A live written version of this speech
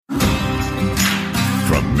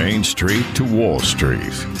Main Street to Wall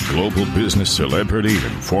Street, global business celebrity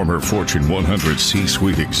and former Fortune 100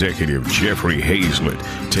 C-suite executive Jeffrey Hazlett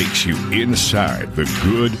takes you inside the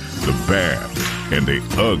good, the bad, and the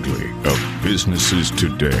ugly of businesses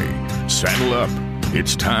today. Saddle up.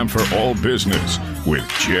 It's time for All Business with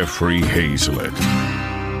Jeffrey Hazlett.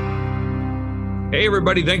 Hey,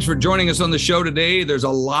 everybody. Thanks for joining us on the show today. There's a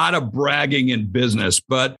lot of bragging in business,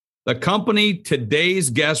 but the company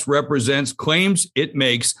today's guest represents claims it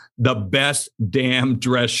makes the best damn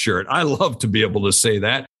dress shirt. I love to be able to say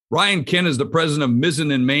that. Ryan Kent is the president of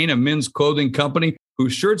Mizzen+Main, a men's clothing company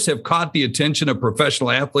whose shirts have caught the attention of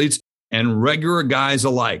professional athletes and regular guys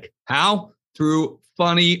alike. How? Through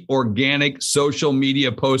funny, organic social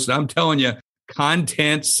media posts. I'm telling you,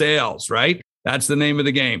 content sales, right? That's the name of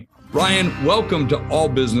the game. Ryan, welcome to All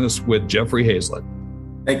Business with Jeffrey Hazlett.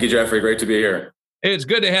 Thank you, Jeffrey. Great to be here. Hey, it's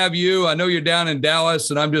good to have you. I know you're down in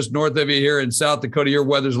Dallas, and I'm just north of you here in South Dakota. Your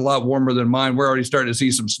weather's a lot warmer than mine. We're already starting to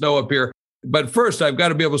see some snow up here. But first, I've got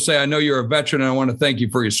to be able to say I know you're a veteran, and I want to thank you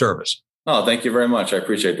for your service. Oh, thank you very much. I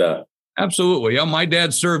appreciate that. Absolutely. My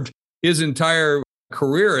dad served his entire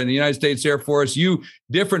career in the United States Air Force. You,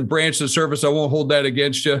 different branch of service. I won't hold that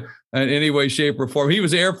against you in any way, shape, or form. He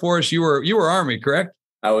was Air Force. You were Army, correct?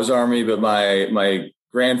 I was Army, but my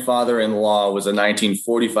grandfather-in-law was a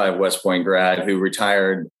 1945 West Point grad who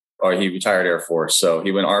retired Air Force. So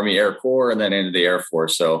he went Army Air Corps and then into the Air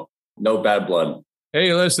Force. So no bad blood.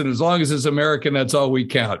 Hey, listen, as long as it's American, that's all we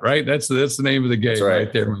count, right? That's the name of the game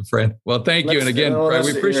right there, my friend. Well, thank you. And again,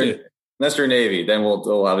 we appreciate it. Unless you're Navy, then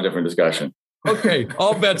we'll have a different discussion. Okay.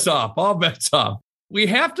 All bets off. All bets off. We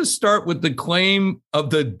have to start with the claim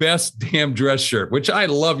of the best damn dress shirt, which I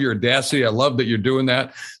love your audacity. I love that you're doing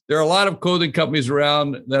that. There are a lot of clothing companies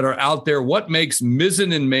around that are out there. What makes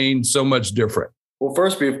Mizzen+Main so much different? Well,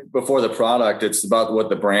 first, before the product, it's about what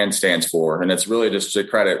the brand stands for. And it's really just a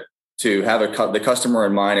credit to have the customer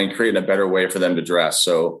in mind and create a better way for them to dress.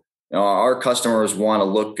 So our customers want to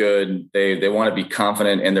look good. They want to be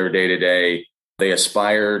confident in their day-to-day. They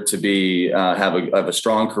aspire to be have a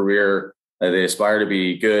strong career. They aspire to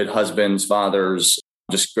be good husbands, fathers,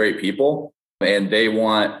 just great people. And they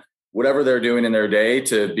want whatever they're doing in their day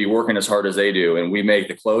to be working as hard as they do. And we make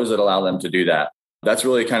the clothes that allow them to do that. That's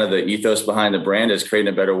really kind of the ethos behind the brand, is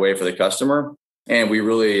creating a better way for the customer. And we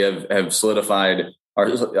really have solidified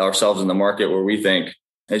ourselves in the market where we think,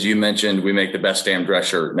 as you mentioned, we make the best damn dress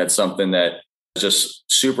shirt. And that's something that is just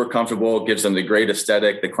super comfortable, gives them the great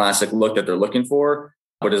aesthetic, the classic look that they're looking for,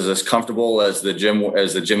 but is as comfortable as the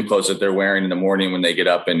gym clothes that they're wearing in the morning when they get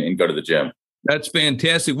up and go to the gym. That's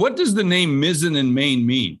fantastic. What does the name Mizzen+Main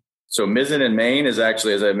mean? So Mizzen+Main is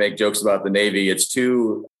actually, as I make jokes about the Navy, it's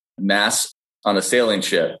two masts on a sailing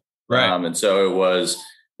ship. Right. And so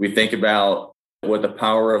we think about what the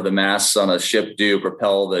power of the masts on a ship do,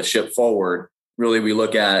 propel the ship forward. Really, we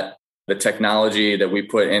look at the technology that we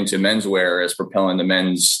put into menswear as propelling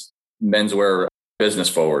the menswear business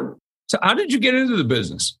forward. So how did you get into the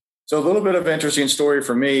business? So a little bit of an interesting story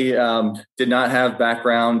for me. Did not have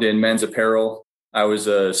background in men's apparel. I was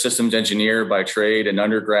a systems engineer by trade in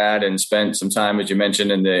undergrad and spent some time, as you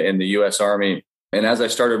mentioned, in the U.S. Army. And as I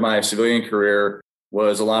started my civilian career,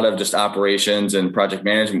 was a lot of just operations and project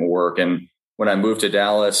management work. And when I moved to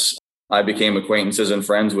Dallas, I became acquaintances and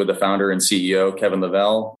friends with the founder and CEO, Kevin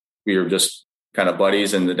Lavelle. We were just kind of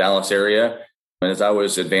buddies in the Dallas area. And as I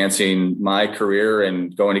was advancing my career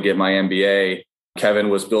and going to get my MBA, Kevin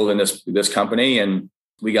was building this company, and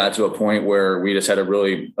we got to a point where we just had a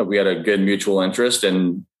good mutual interest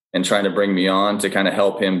in trying to bring me on to kind of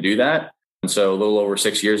help him do that. And so a little over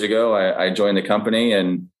 6 years ago, I joined the company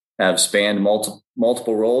and have spanned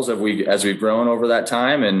multiple roles as we've grown over that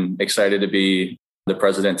time, and excited to be the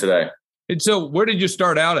president today. And so where did you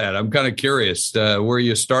start out at? I'm kind of curious where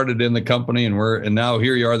you started in the company and now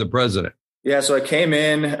here you are the president. Yeah, so I came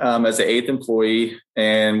in as the 8th employee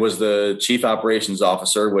and was the chief operations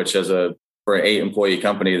officer, which for an 8-employee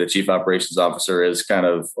company, the chief operations officer is kind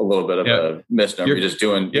of a little bit of a misnomer.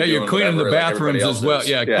 You're cleaning the bathrooms as well.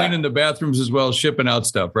 Yeah, cleaning the bathrooms as well as shipping out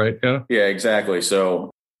stuff, right? Yeah, exactly. So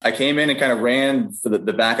I came in and kind of ran for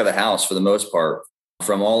the back of the house for the most part,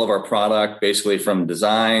 from all of our product, basically from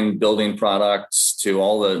design, building products to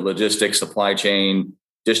all the logistics, supply chain,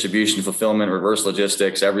 distribution, fulfillment, reverse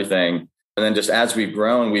logistics, everything. And then just as we've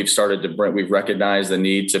grown, we've recognized the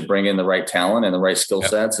need to bring in the right talent and the right skill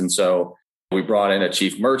sets. And so we brought in a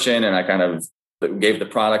chief merchant, and I kind of gave the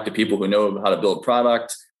product to people who know how to build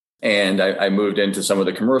product. And I moved into some of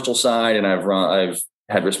the commercial side, and I've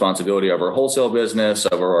had responsibility over our wholesale business,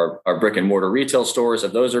 over our brick and mortar retail stores,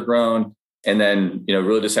 if those are grown. And then,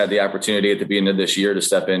 really just had the opportunity at the beginning of this year to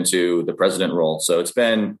step into the president role. So it's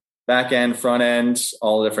been back end, front end,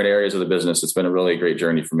 all different areas of the business. It's been a really great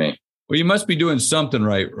journey for me. Well, you must be doing something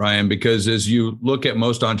right, Ryan, because as you look at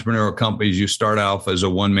most entrepreneurial companies, you start off as a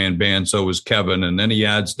one-man band. So was Kevin. And then he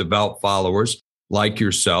adds devout followers like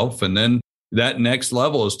yourself. And then that next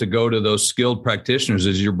level is to go to those skilled practitioners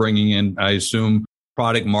as you're bringing in, I assume,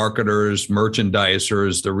 product marketers,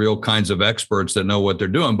 merchandisers, the real kinds of experts that know what they're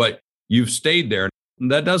doing. But you've stayed there.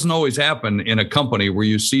 That doesn't always happen in a company where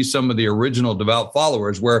you see some of the original devout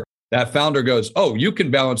followers where that founder goes, oh, you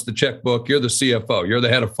can balance the checkbook. You're the CFO. You're the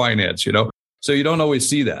head of finance, So you don't always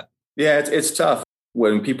see that. Yeah, it's tough.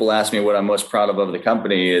 When people ask me what I'm most proud of the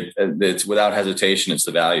company, it's without hesitation, it's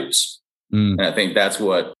the values. And I think that's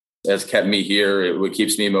what has kept me here. What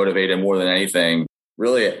keeps me motivated more than anything,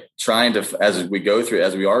 really trying to, as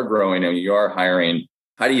we are growing and you are hiring,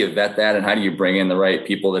 how do you vet that? And how do you bring in the right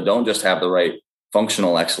people that don't just have the right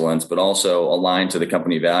functional excellence, but also align to the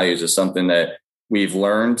company values is something that we've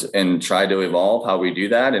learned and tried to evolve how we do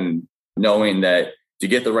that. And knowing that to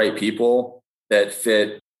get the right people that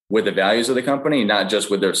fit with the values of the company, not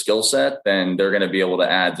just with their skill set, then they're going to be able to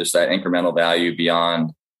add just that incremental value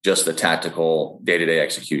beyond just the tactical day-to-day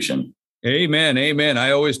execution. Amen. Amen.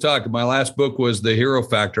 I always talk, my last book was The Hero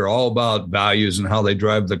Factor, all about values and how they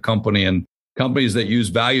drive the company. And companies that use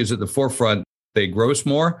values at the forefront, they gross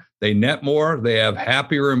more, they net more, they have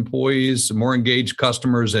happier employees, more engaged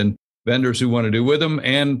customers and vendors who want to do with them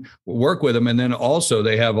and work with them. And then also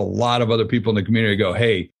they have a lot of other people in the community go,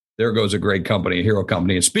 hey, there goes a great company, a hero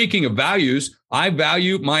company. And speaking of values, I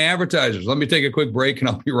value my advertisers. Let me take a quick break and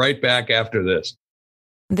I'll be right back after this.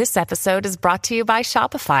 This episode is brought to you by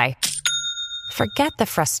Shopify. Forget the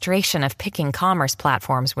frustration of picking commerce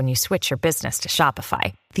platforms when you switch your business to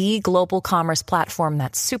Shopify, the global commerce platform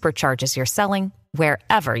that supercharges your selling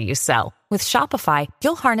wherever you sell. With Shopify,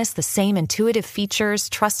 you'll harness the same intuitive features,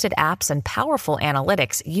 trusted apps, and powerful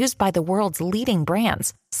analytics used by the world's leading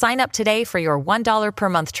brands. Sign up today for your $1 per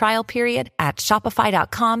month trial period at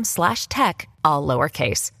shopify.com/tech, all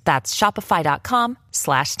lowercase. That's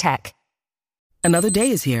shopify.com/tech. Another day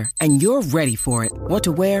is here, and you're ready for it. What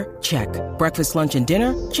to wear? Check. Breakfast, lunch, and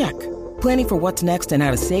dinner? Check. Planning for what's next and how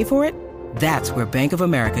to save for it? That's where Bank of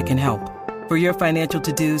America can help. For your financial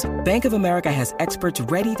to-dos, Bank of America has experts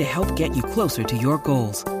ready to help get you closer to your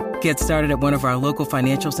goals. Get started at one of our local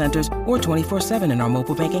financial centers or 24/7 in our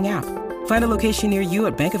mobile banking app. Find a location near you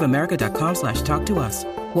at bankofamerica.com/talktous.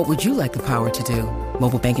 What would you like the power to do?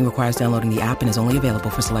 Mobile banking requires downloading the app and is only available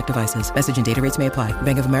for select devices. Message and data rates may apply.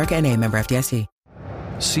 Bank of America N.A., member FDIC.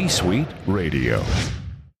 C-Suite Radio.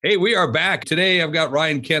 Hey, we are back. Today, I've got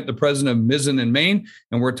Ryan Kent, the president of Mizzen+Main,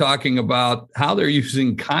 and we're talking about how they're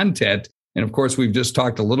using content. And of course, we've just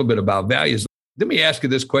talked a little bit about values. Let me ask you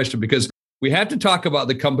this question because we have to talk about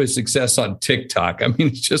the company's success on TikTok. I mean,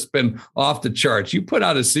 it's just been off the charts. You put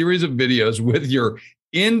out a series of videos with your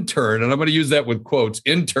intern, and I'm going to use that with quotes,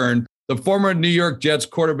 intern, the former New York Jets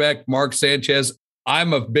quarterback, Mark Sanchez.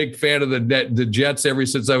 I'm a big fan of the Jets ever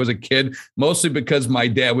since I was a kid, mostly because my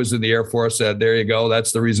dad was in the Air Force. There you go.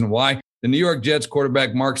 That's the reason why. The New York Jets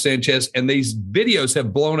quarterback, Mark Sanchez, and these videos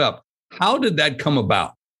have blown up. How did that come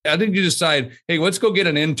about? I think you decide, hey, let's go get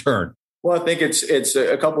an intern. Well, I think it's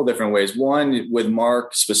a couple different ways. One, with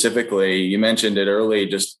Mark specifically, you mentioned it early,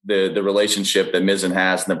 just the relationship that Mizzen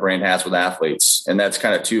has and the brand has with athletes. And that's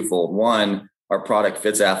kind of twofold. One, our product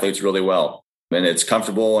fits athletes really well. And it's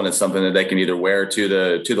comfortable and it's something that they can either wear to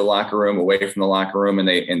the locker room, away from the locker room,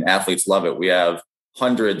 and athletes love it. We have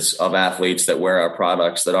hundreds of athletes that wear our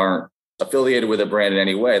products that aren't affiliated with a brand in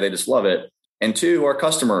any way. They just love it. And two, our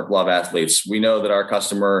customer love athletes. We know that our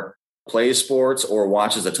customer plays sports or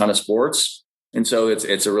watches a ton of sports. And so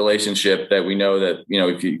it's a relationship that we know that,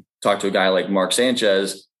 if you talk to a guy like Mark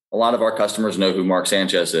Sanchez, a lot of our customers know who Mark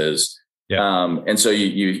Sanchez is. Yeah. And so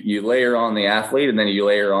you layer on the athlete and then you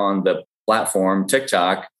layer on the platform,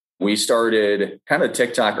 TikTok. We started kind of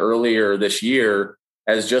TikTok earlier this year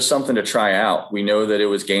as just something to try out. We know that it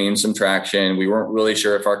was gaining some traction. We weren't really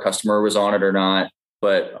sure if our customer was on it or not,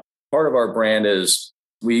 but part of our brand is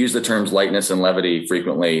we use the terms lightness and levity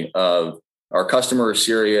frequently. Of our customer is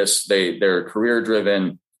serious, they're career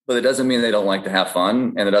driven, but it doesn't mean they don't like to have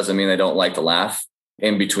fun, and it doesn't mean they don't like to laugh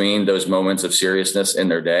in between those moments of seriousness in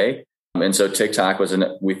their day. And so TikTok was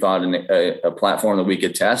we thought a platform that we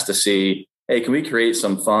could test to see, hey, can we create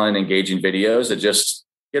some fun, engaging videos that just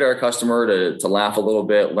get our customer to laugh a little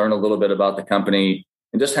bit, learn a little bit about the company,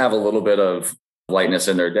 and just have a little bit of lightness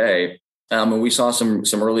in their day. And we saw some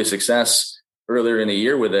early success earlier in the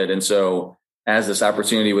year with it. And so as this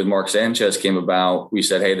opportunity with Mark Sanchez came about, we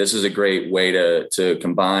said, hey, this is a great way to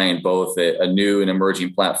combine both a new and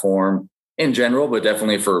emerging platform in general, but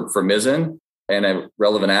definitely for Mizzen and a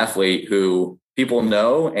relevant athlete who people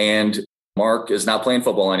know. And Mark is not playing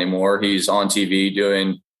football anymore. He's on TV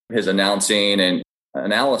doing his announcing and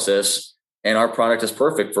analysis. And our product is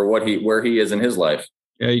perfect for where he is in his life.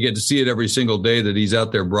 Yeah, you get to see it every single day that he's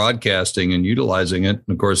out there broadcasting and utilizing it. And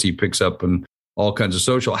of course, he picks up in all kinds of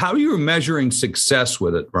social. How are you measuring success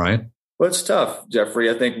with it, Brian? Well, it's tough, Jeffrey.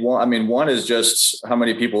 I think one is just how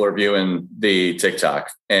many people are viewing the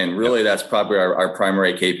TikTok. And really, that's probably our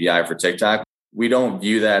primary KPI for TikTok. We don't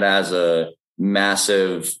view that as a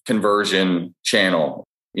massive conversion channel.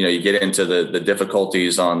 You get into the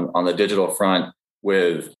difficulties on the digital front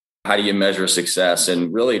with how do you measure success?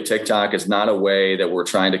 And really, TikTok is not a way that we're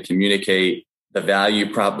trying to communicate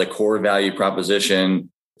the core value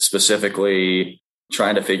proposition, specifically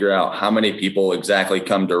trying to figure out how many people exactly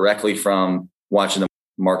come directly from watching the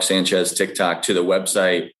Mark Sanchez TikTok to the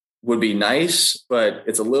website would be nice, but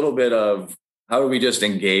it's a little bit of how do we just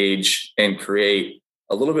engage and create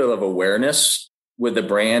a little bit of awareness with the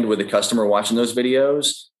brand, with the customer watching those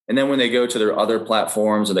videos. And then when they go to their other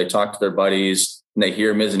platforms and they talk to their buddies and they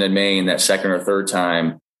hear Mizzen+Main that second or third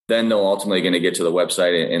time, then they'll ultimately going to get to the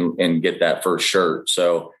website and get that first shirt.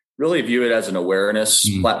 So really view it as an awareness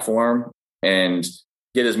platform and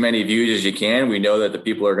get as many views as you can. We know that the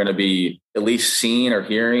people are going to be at least seeing or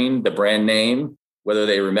hearing the brand name, whether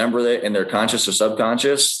they remember it in their conscious or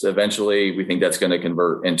subconscious. Eventually, we think that's going to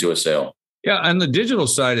convert into a sale. Yeah. On the digital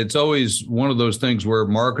side, it's always one of those things where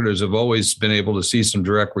marketers have always been able to see some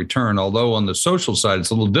direct return. Although on the social side, it's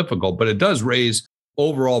a little difficult, but it does raise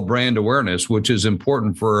overall brand awareness, which is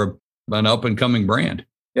important for an up and coming brand.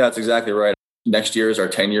 Yeah, that's exactly right. Next year is our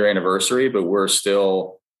 10-year anniversary, but we're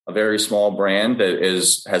still a very small brand that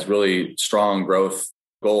has really strong growth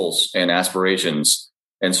goals and aspirations.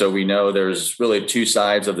 And so we know there's really two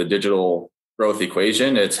sides of the digital growth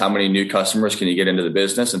equation. It's how many new customers can you get into the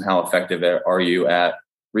business and how effective are you at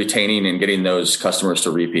retaining and getting those customers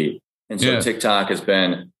to repeat. And so TikTok has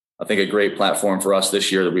been, I think, a great platform for us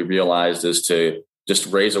this year that we realized is to just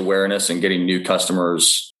raise awareness and getting new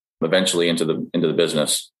customers eventually into the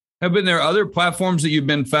business. Have been there other platforms that you've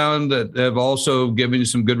been found that have also given you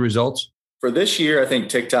some good results? For this year, I think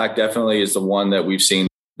TikTok definitely is the one that we've seen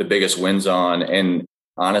the biggest wins on. And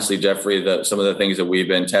honestly, Jeffrey, some of the things that we've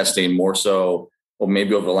been testing more so, well,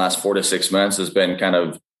 maybe over the last 4 to 6 months has been kind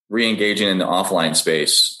of re-engaging in the offline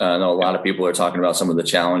space. I know a lot of people are talking about some of the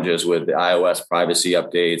challenges with the iOS privacy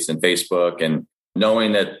updates and Facebook, and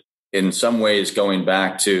knowing that in some ways going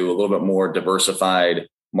back to a little bit more diversified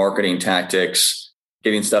marketing tactics,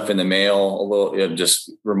 getting stuff in the mail, a little,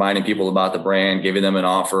 just reminding people about the brand, giving them an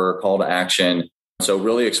offer, call to action. So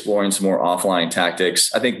really exploring some more offline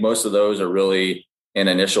tactics. I think most of those are really in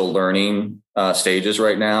initial learning stages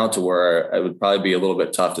right now, to where it would probably be a little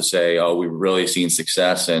bit tough to say, oh, we've really seen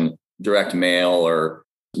success in direct mail, or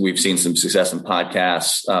we've seen some success in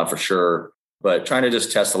podcasts for sure. But trying to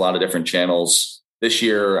just test a lot of different channels. This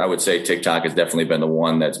year, I would say TikTok has definitely been the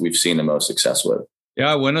one that we've seen the most success with.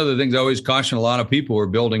 Yeah, one of the things I always caution a lot of people who are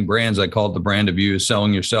building brands, I call it the brand of you,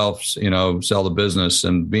 selling yourself, sell the business,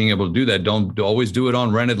 and being able to do that. Don't always do it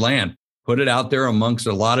on rented land. Put it out there amongst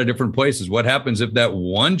a lot of different places. What happens if that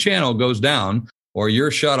one channel goes down or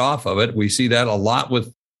you're shut off of it? We see that a lot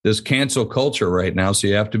with this cancel culture right now. So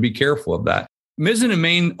you have to be careful of that.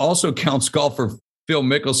 Mizzen+Main also counts golfer Phil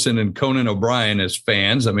Mickelson and Conan O'Brien as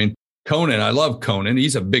fans. I mean, Conan, I love Conan.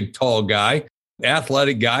 He's a big, tall guy,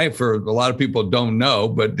 athletic guy. For a lot of people don't know,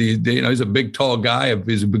 but he's a big, tall guy.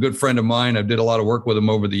 He's a good friend of mine. I did a lot of work with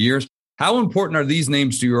him over the years. How important are these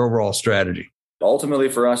names to your overall strategy? Ultimately,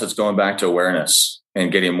 for us, it's going back to awareness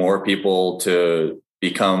and getting more people to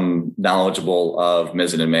become knowledgeable of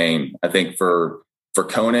Mizzen+Main. I think for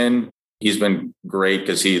Conan, he's been great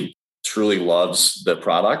because he truly loves the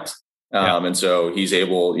product. And so he's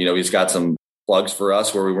able, he's got some plugs for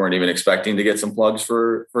us where we weren't even expecting to get some plugs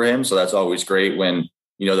for him. So that's always great when,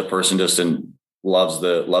 the person just loves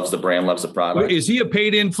the brand, loves the product. Is he a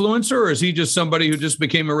paid influencer, or is he just somebody who just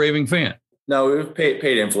became a raving fan? No, we were paid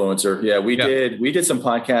influencer. Yeah, we did some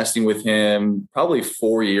podcasting with him probably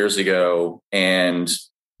 4 years ago, and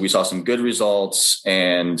we saw some good results.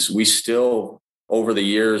 And we still, over the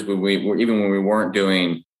years, even when we weren't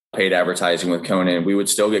doing paid advertising with Conan, we would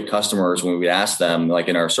still get customers when we would ask them, like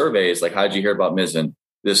in our surveys, like, how did you hear about Mizzen?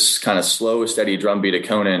 This kind of slow, steady drumbeat of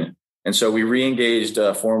Conan. And so we re-engaged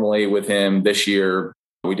formally with him this year.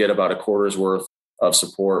 We did about a quarter's worth of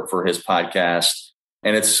support for his podcast,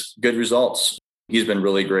 and it's good results. He's been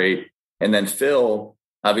really great. And then Phil,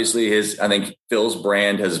 Obviously, I think Phil's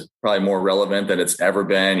brand has probably more relevant than it's ever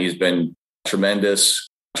been. He's been tremendous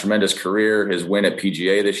career. His win at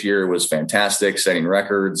PGA this year was fantastic, setting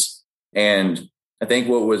records. And I think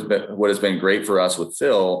what has been great for us with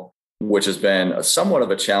Phil, which has been somewhat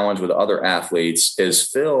of a challenge with other athletes, is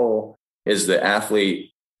Phil is the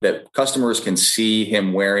athlete that customers can see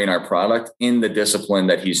him wearing our product in the discipline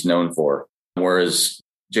that he's known for. Whereas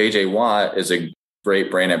JJ Watt is a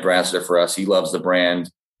great brand ambassador for us. He loves the brand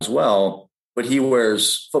as well, but he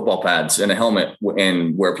wears football pads and a helmet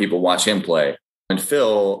where people watch him play. And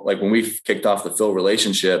Phil, like when we kicked off the Phil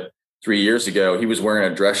relationship 3 years ago, he was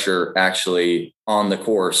wearing a dress shirt actually on the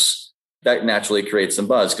course. That naturally creates some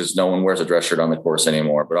buzz because no one wears a dress shirt on the course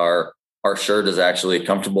anymore. But our shirt is actually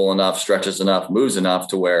comfortable enough, stretches enough, moves enough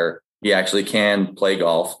to where he actually can play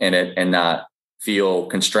golf in it and not feel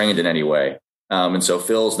constrained in any way. And so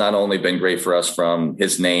Phil's not only been great for us from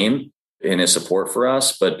his name and his support for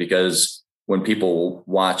us, but because when people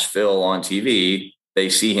watch Phil on TV, they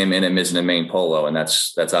see him in a Mizzen+Main polo, and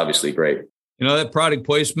that's obviously great. You know, that product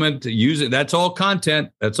placement, use it. That's all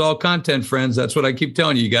content. That's all content, friends. That's what I keep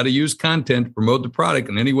telling you. You got to use content, promote the product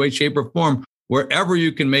in any way, shape, or form. Wherever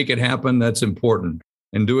you can make it happen, that's important.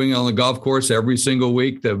 And doing it on the golf course every single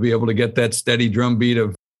week to be able to get that steady drumbeat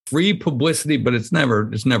of free publicity, but it's never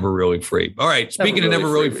really free. All right. Speaking of never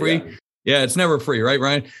really free. Yeah, it's never free, right,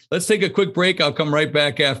 Ryan? Let's take a quick break. I'll come right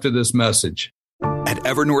back after this message. At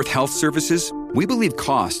Evernorth Health Services, we believe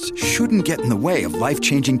costs shouldn't get in the way of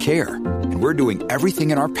life-changing care, and we're doing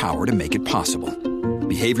everything in our power to make it possible.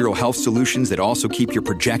 Behavioral health solutions that also keep your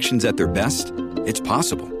projections at their best? It's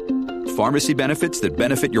possible. Pharmacy benefits that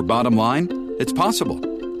benefit your bottom line? It's possible.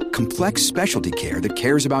 Complex specialty care that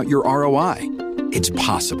cares about your ROI? It's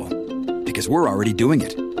possible. Because we're already doing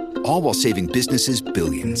it. All while saving businesses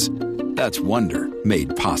billions. That's Wonder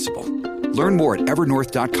made possible. Learn more at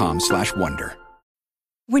evernorth.com/wonder.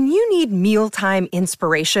 When you need mealtime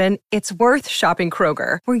inspiration, it's worth shopping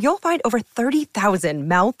Kroger, where you'll find over 30,000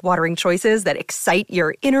 mouth-watering choices that excite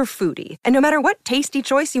your inner foodie. And no matter what tasty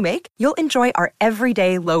choice you make, you'll enjoy our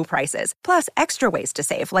everyday low prices, plus extra ways to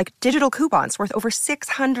save, like digital coupons worth over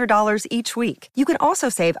 $600 each week. You can also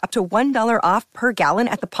save up to $1 off per gallon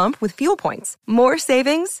at the pump with fuel points. More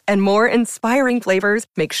savings and more inspiring flavors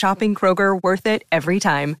make shopping Kroger worth it every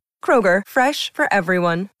time. Kroger, fresh for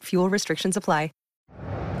everyone. Fuel restrictions apply.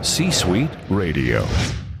 C-Suite Radio.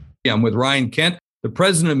 I'm with Ryan Kent, the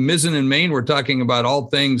president of Mizzen+Main. We're talking about all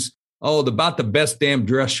things, about the best damn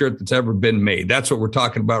dress shirt that's ever been made. That's what we're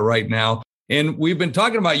talking about right now. And we've been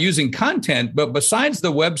talking about using content, but besides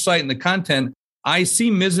the website and the content, I see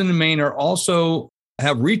Mizzen+Main are also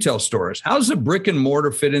have retail stores. How does the brick and mortar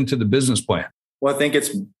fit into the business plan? Well, I think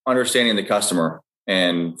it's understanding the customer.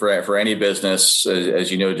 And for any business,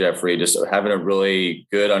 as you know, Jeffrey, just having a really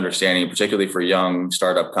good understanding, particularly for young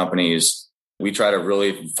startup companies, we try to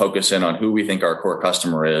really focus in on who we think our core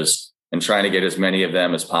customer is and trying to get as many of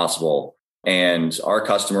them as possible. And our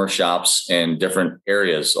customer shops in different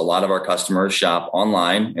areas. A lot of our customers shop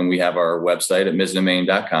online, and we have our website at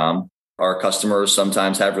Mizzen+Main.com. Our customers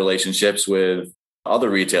sometimes have relationships with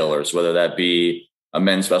other retailers, whether that be a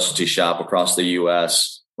men's specialty shop across the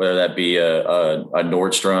U.S., whether that be a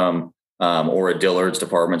Nordstrom or a Dillard's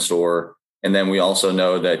department store. And then we also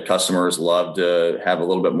know that customers love to have a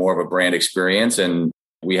little bit more of a brand experience. And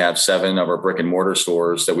we have 7 of our brick and mortar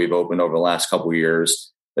stores that we've opened over the last couple of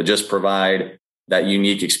years that just provide that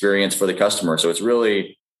unique experience for the customer. So it's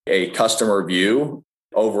really a customer view.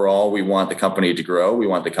 Overall, we want the company to grow. We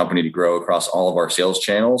want the company to grow across all of our sales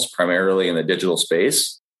channels, primarily in the digital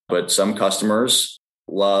space. But some customers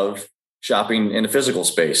love shopping in a physical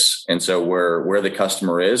space. And so where the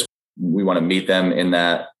customer is, we want to meet them in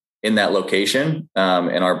that location.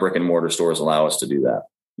 And our brick and mortar stores allow us to do that.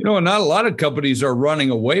 You know, not a lot of companies are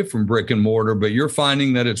running away from brick and mortar, but you're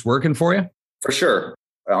finding that it's working for you? For sure.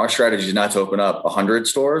 Our strategy is not to open up 100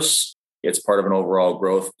 stores. It's part of an overall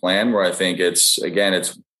growth plan where I think it's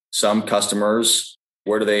some customers,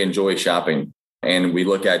 where do they enjoy shopping? And we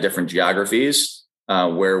look at different geographies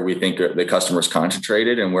where we think the customer is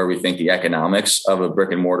concentrated and where we think the economics of a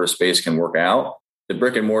brick and mortar space can work out. The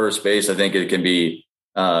brick and mortar space, I think it can be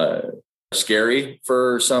scary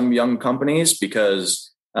for some young companies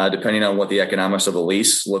because depending on what the economics of the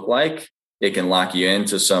lease look like, it can lock you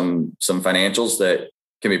into some financials that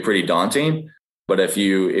can be pretty daunting. But if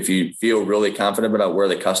you feel really confident about where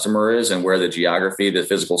the customer is and where the geography, the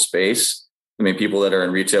physical space, I mean, people that are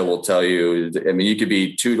in retail will tell you, you could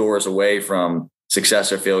be 2 doors away from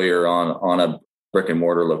success or failure on a brick and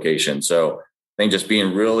mortar location. So I think just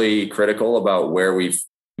being really critical about where we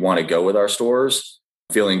want to go with our stores,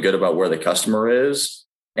 feeling good about where the customer is,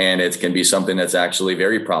 and it can be something that's actually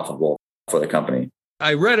very profitable for the company.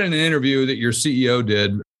 I read in an interview that your CEO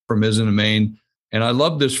did for Mizzen+Main, and I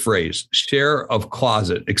love this phrase, share of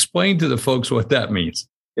closet. Explain to the folks what that means.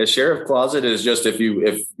 Yeah, share of closet is just if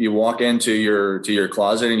you walk into your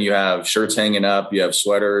closet and you have shirts hanging up, you have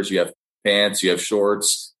sweaters, you have pants, you have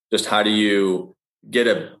shorts, just how does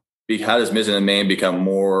Mizzen+Main become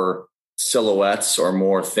more silhouettes or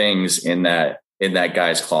more things in that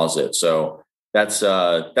guy's closet? So that's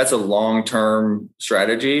a long-term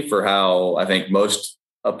strategy for how I think most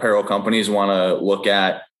apparel companies want to look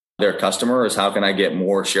at their customer, is how can I get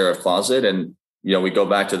more share of closet? And, we go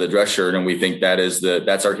back to the dress shirt and we think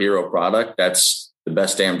that's our hero product. That's the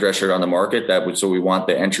best damn dress shirt on the market. So we want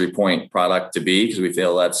the entry point product to be, because we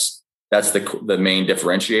feel that's the main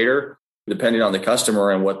differentiator. Depending on the customer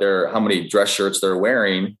and how many dress shirts they're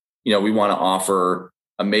wearing, we want to offer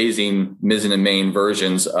amazing Mizzen+Main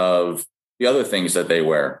versions of the other things that they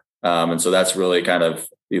wear. And so that's really kind of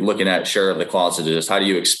looking at share of the closet, is how do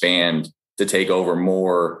you expand to take over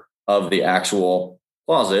more of the actual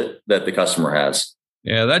closet that the customer has.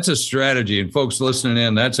 Yeah, that's a strategy. And folks listening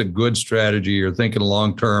in, that's a good strategy. You're thinking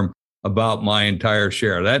long-term about my entire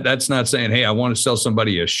share. That's not saying, hey, I want to sell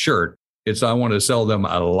somebody a shirt. It's I want to sell them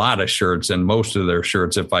a lot of shirts and most of their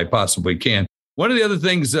shirts if I possibly can. One of the other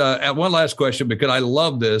things, one last question, because I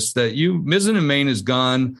love this, that Mizzen+Main has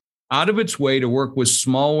gone out of its way to work with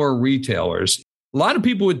smaller retailers. A lot of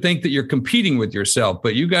people would think that you're competing with yourself,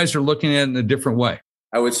 but you guys are looking at it in a different way.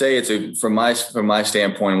 I would say from my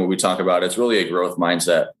standpoint, what we talk about, it's really a growth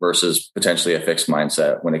mindset versus potentially a fixed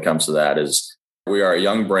mindset. When it comes to that, is we are a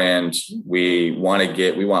young brand. We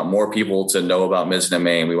want more people to know about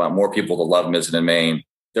Mizzen+Main. We want more people to love Mizzen+Main.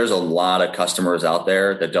 There's a lot of customers out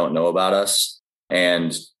there that don't know about us.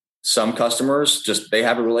 And some customers they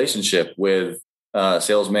have a relationship with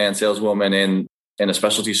salesman, saleswoman in a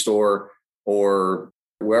specialty store or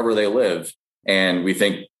wherever they live. And we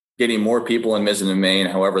think getting more people in Mizzen+Main,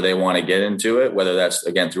 however they want to get into it, whether that's,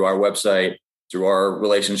 again, through our website, through our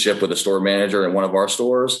relationship with a store manager in one of our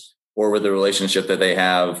stores, or with the relationship that they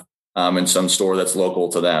have in some store that's local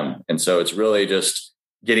to them. And so it's really just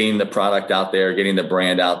getting the product out there, getting the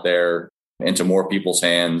brand out there into more people's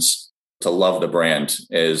hands to love the brand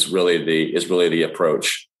is really the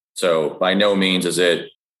approach. So by no means is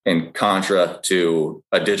it in contra to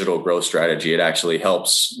a digital growth strategy. It actually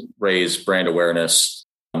helps raise brand awareness,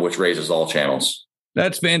 which raises all channels.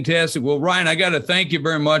 That's fantastic. Well, Ryan, I got to thank you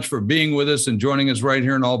very much for being with us and joining us right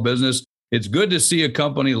here in All Business. It's good to see a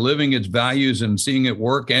company living its values and seeing it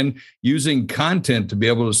work and using content to be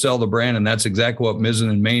able to sell the brand. And that's exactly what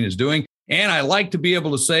Mizzen+Main is doing. And I like to be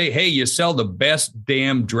able to say, hey, you sell the best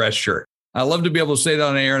damn dress shirt. I love to be able to say that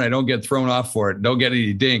on air and I don't get thrown off for it. Don't get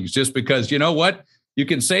any dings just because, you know what? You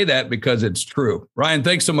can say that because it's true. Ryan,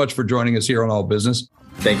 thanks so much for joining us here on All Business.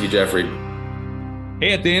 Thank you, Jeffrey.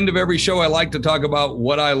 Hey, at the end of every show, I like to talk about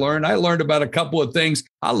what I learned. I learned about a couple of things.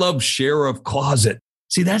 I love share of closet.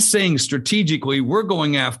 See, that's saying strategically, we're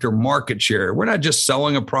going after market share. We're not just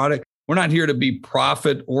selling a product. We're not here to be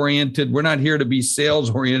profit oriented. We're not here to be sales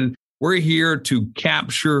oriented. We're here to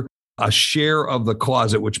capture a share of the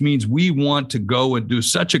closet, which means we want to go and do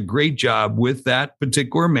such a great job with that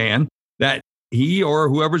particular man that he or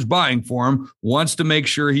whoever's buying for him wants to make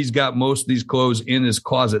sure he's got most of these clothes in his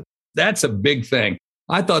closet. That's a big thing.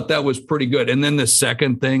 I thought that was pretty good. And then the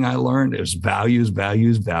second thing I learned is values,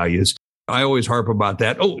 values, values. I always harp about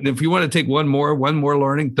that. Oh, and if you want to take one more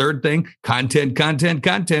learning, third thing,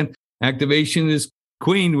 content. Activation is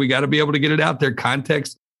queen. We got to be able to get it out there.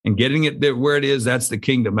 Context and getting it there where it is. That's the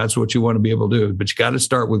kingdom. That's what you want to be able to do. But you got to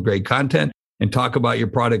start with great content and talk about your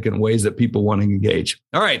product in ways that people want to engage.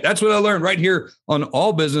 All right. That's what I learned right here on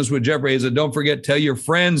All Business with Jeffrey Hayes. And don't forget, tell your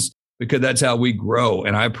friends, because that's how we grow.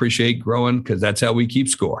 And I appreciate growing because that's how we keep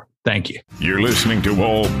score. Thank you. You're listening to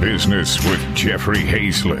All Business with Jeffrey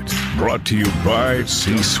Hayzlett, brought to you by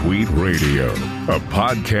C-Suite Radio, a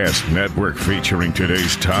podcast network featuring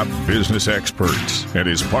today's top business experts and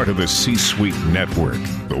is part of the C-Suite Network,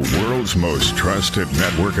 the world's most trusted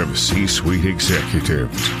network of C-Suite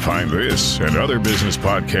executives. Find this and other business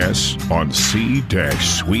podcasts on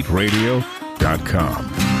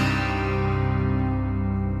c-suiteradio.com.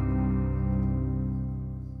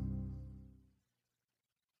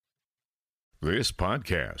 This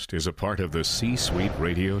podcast is a part of the C-Suite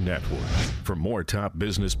Radio Network. For more top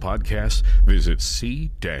business podcasts, visit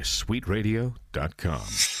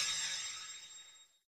c-suiteradio.com.